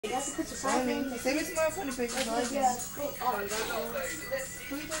Send me some more funny pictures. I like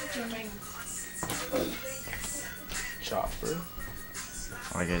Chopper.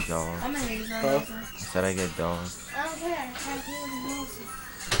 I get dog. I'm gonna use that. I said I get dog. I don't care.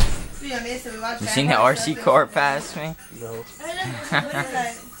 You seen the RC car pass me? No.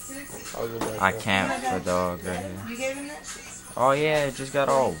 I can't for dog right here. You gave him that? Oh yeah, it just got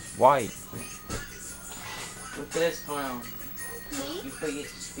all white. Look at this clown. Me? You forget to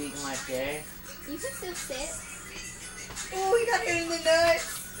speak in my chair. You can still sit. Oh, he got hit in the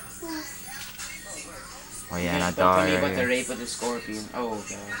nuts. Oh yeah, and I Don't tell me died about right the here. rape of the scorpion. Oh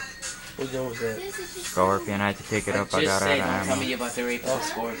god. What gun was that? This is just Scorpion, I had to pick it up. I Just got say, out don't of tell ammo. me about the rape of the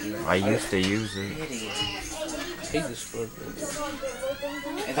scorpion. I used to use it. Idiot. Hate the scorpion.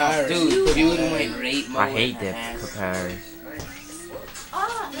 And dude went rape mode. I hate in that ass. Paris. So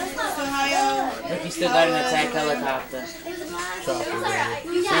how y'all? Look, you still got an attack helicopter. Chopper.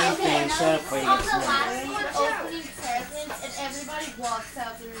 Same thing, shut up before you get smacked. opening presents and everybody walks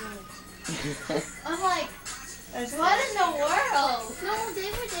out the room. I'm like, what in the world? No, they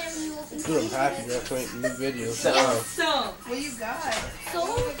were there when you opened Dude, I'm happy that point new video. So, What you got? So,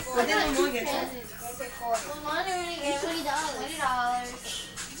 What did Lamar get? Lamar already gave us $20.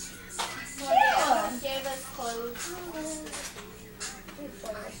 Gave us clothes.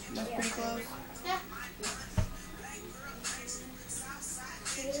 That's pretty close. Yeah.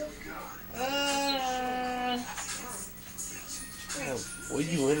 Damn, what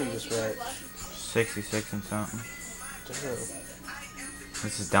you winning this match? 66 and something. Damn.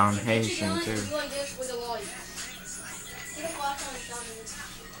 This is domination too.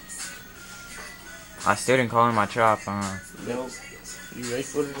 I still didn't call in my chop, Nope. You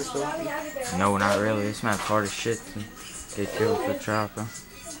race footed or something? No, not really. This map's hard as shit to get killed with chopper.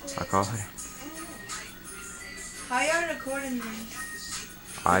 I call it. How y'all recording this?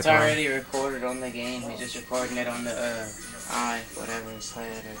 it's iPod. already recorded on the game. He's just recording it on the, whatever,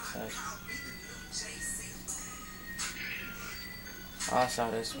 playhead or such. Oh, I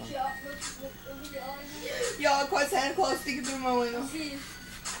saw this one. Y'all, quite Santa Claus sticking through my window.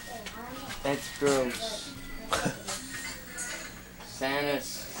 That's gross.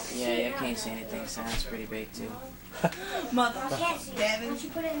 Santa's, yeah, I can't say anything. Santa's pretty big too. Mother. Devin.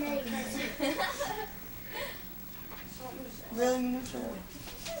 Really? No shit.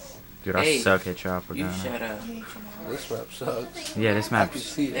 Dude, I Hey, suck at chopper You gun. shut up. This map sucks. Yeah, this I map can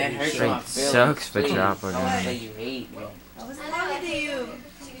see That that. hurts straight my feelings. sucks for Please. chopper Don't gun. say you hate me. I was talking to you.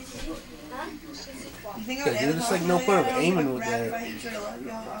 You think I would Yeah, ever dude, it's talk like to no you? point of I don't aiming give a with crap that. if I hate you or love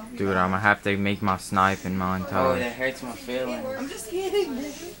you. I'll be Dude, fine. I'm gonna have to make my sniping Oh, montage. that hurts my feelings. I'm just kidding.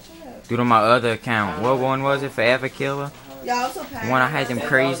 Dude, on my other account, what one was it? Forever Killer? Y'all also packed. When I had them That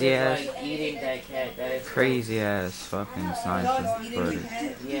crazy dog ass, is like eating that cat. That is crazy ass fucking sniper Dogs eating footage. your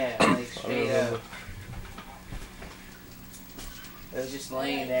head. Yeah, like straight up. It was just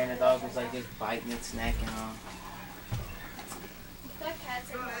laying there and the dog was like just biting its neck and all.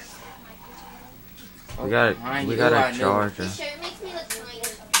 We got Behind we you, got I a knew. charger. This shirt makes me look tiny.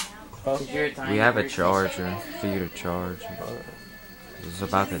 Cause you're a tiny We have a person. charger for you to charge. It's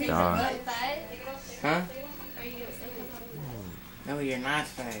about to die. Huh? No, you're not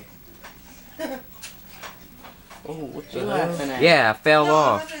fake. Oh, what You the laughing hell? at? Yeah, I fell No, I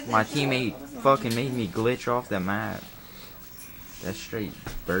off. wasn't. My teammate fucking made me glitch off the map. That straight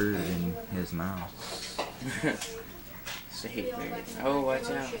bird in his mouth. Straight bird. Oh, watch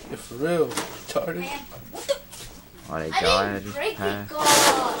out. Yeah, for real. Retarded. Oh, they I died. I didn't just break it, passed.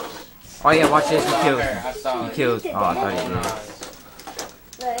 gosh. Oh yeah, watch this. He I killed. saw her. I saw He it. killed. Oh, I thought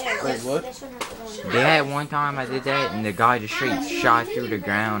Wait, what? he did. They had one time I did that, and the guy just straight shot through the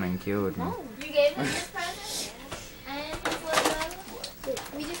ground and killed me. You gave him this present? And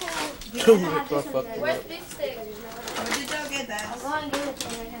we just have... Dude, my fucking Where's up. Big Stick? Where did y'all get that? I'll go and give it to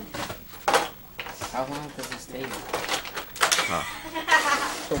him right How long does this take?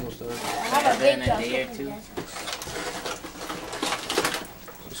 It's almost done. Better than a day or two.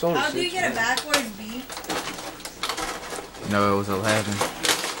 It's only How do you 6, get a man. backwards B? No, it was 11.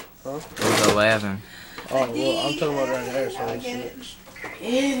 Huh? It was 11. Oh, well, I'm talking about right there, so I it's get it. 6.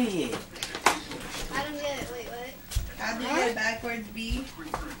 Idiot. I don't get it. Wait, what? How do you get a backwards B? You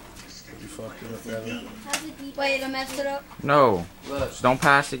fucked it up, It's a brother. D. How's it deep? Wait, I messed it up. No, Look. just don't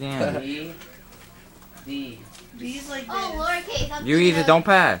pass again. D. D. B's like this. Oh, lowercase. I'm You either don't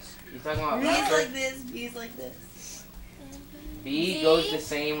pass. You talking about B's number? like this. B's like this. B goes the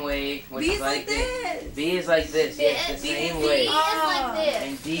same way. Which B's is like this. this. B is like this. Yes, the B same is way. like this.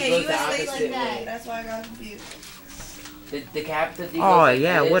 And D Okay, goes you the went opposite like way. that. That's why I got confused. The capital D goes Oh, like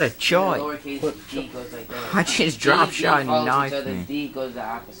yeah, this, what a and the choice. lowercase d goes like that. I just drop shot and follows each knifed other, me. D goes the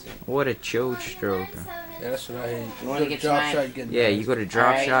opposite. What a chode stroke. Yeah, that's what I hate. You wanna get drop sniped? shot, get Yeah, you go to drop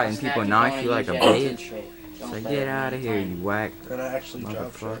Alright, shot and snap, people you knife wanna you like a use your bitch. exit trick. Don't It's like, play get it out of here, anytime. you whack. Then I actually drop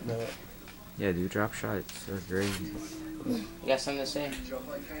Motherfucker. shot now. Yeah, dude, drop shots are great. You got something to say?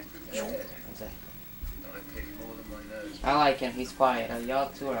 What's that? I like him. He's quiet. Y'all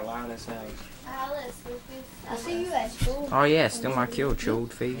two are loud as hell. Alice, I see you at school. Oh yeah, still my kill,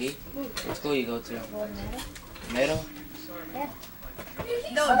 chode face. He? What school you go to? Middle?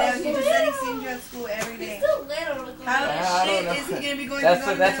 No, Dad, he just said he sees you at school every day. Still little. How I don't shit know. is he gonna be going That's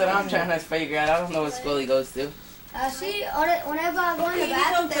to what I'm trying to figure out. I don't know what school he goes to. See, whenever I go in the He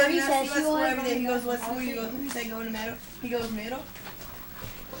bathroom, told he Dad, says I see you at you school want every day. He goes, what school you go to? He said, go to middle. He goes, middle.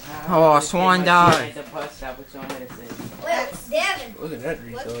 Oh, Swan died. The bus stop. What you want me to say? Wait, Devin. Look at that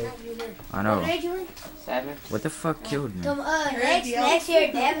retard. I know. What grade you in? 7? What the fuck killed me? Next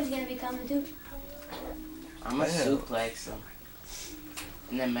year, Devin's gonna be coming too. I'm a Damn. suplex him.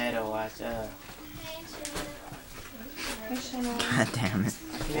 In the middle, watch. God damn it.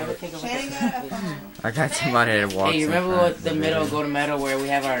 I can never think of what Shannon this got a is. phone. I got somebody that walks Hey, you in remember front what of the middle, video. go to middle where we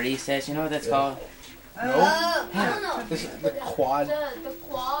have our recess? You know what that's called? I don't know. This is the quad The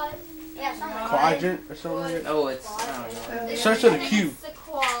quad. Yeah, something like quadrant or something like that. Oh, it's, I don't know. Starts with a Q. It's the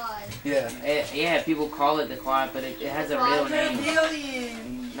quad. Yeah. Yeah, people call it the quad, but it has a real name.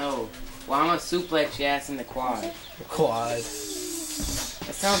 Billion. No. Well, I'm a suplex your ass in the quad. Quad.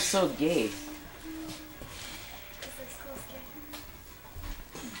 That sounds so gay.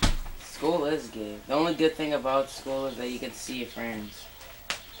 School is gay. The only good thing about school is that you get to see your friends.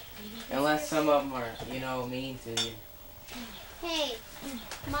 Unless some of them are, you know, mean to you. Hey,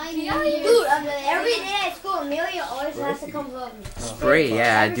 my dude, every day at school, Amelia always has to come love me. Spray,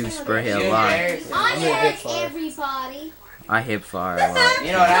 yeah, I do spray a lot. I I'm gonna hit hit fire. everybody. I hip fire a lot.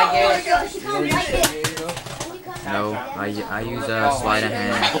 You know what I get? She comes like this. No, I use sleight of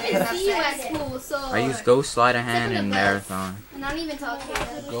hand. I didn't see you at school, so. I use ghost sleight of hand and marathon. And I don't even talk to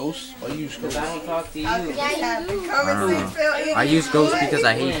you. Ghost? I use Because ghost. I don't talk to you. Yeah, you do. I use ghost because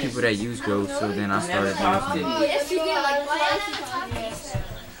I hate people that use ghost, so then I started talk to using you. it. Yes, you did. Like, why else you talk to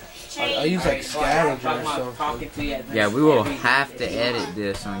me? I use like scavenger or something. Talking to you at Yeah, we will every- have to edit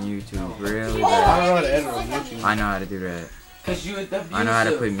this on YouTube, really I bad. don't know how to edit on YouTube. I know how to do that. Cause you I know how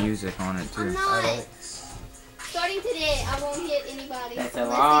to put music on it I'm too. not. Starting today, I won't hit anybody. That's a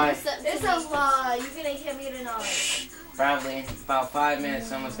unless lie. they do something to me. lie. You're gonna hit me tonight. Probably in about 5 minutes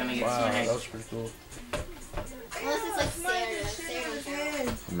someone's gonna get Wow, that smacked. was pretty cool. Unless it's like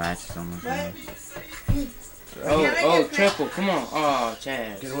Sarah. Match someone. What? Oh, triple, come on. Oh,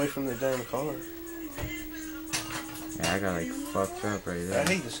 Chaz. Get away from the damn car. Yeah, I got like fucked up right I there.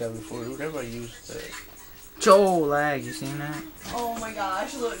 hate the 74. Dude, everybody used that. Joe lag, you seen that? Oh my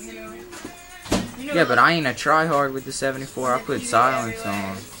gosh, look, you know. Yeah, but I ain't a try hard with the 74. I put silence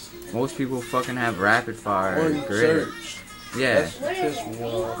on. Most people fucking have rapid fire Or and grid. search. Yeah, That's what pissed me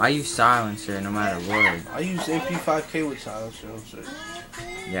off. I use silencer no matter what. I use MP5K with silencer on search.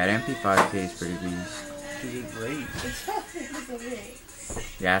 Yeah, the MP5K is pretty beast. Dude, it's great.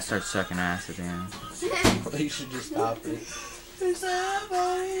 Yeah, I start sucking acid in. You should just stop it.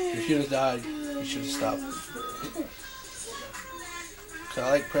 If you would have died, you should have stopped it. So I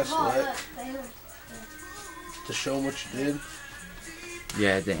like press red to show them what you did.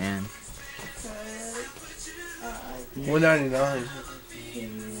 Yeah, at the end. 199.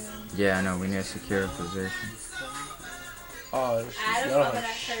 Yeah, I know, we need a secure position. Oh, this is dumb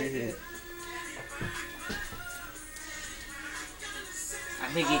shit. I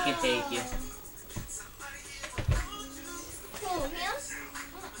think he can take you. Who, him?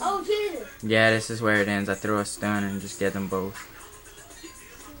 Oh, Jesus. Yeah, this is where it ends. I throw a stun and just get them both.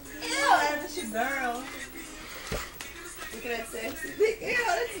 Ew, that's your girl. Look at that sexy. Ew,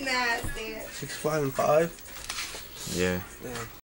 that's nasty. 6, 5, and 5. Yeah. Yeah.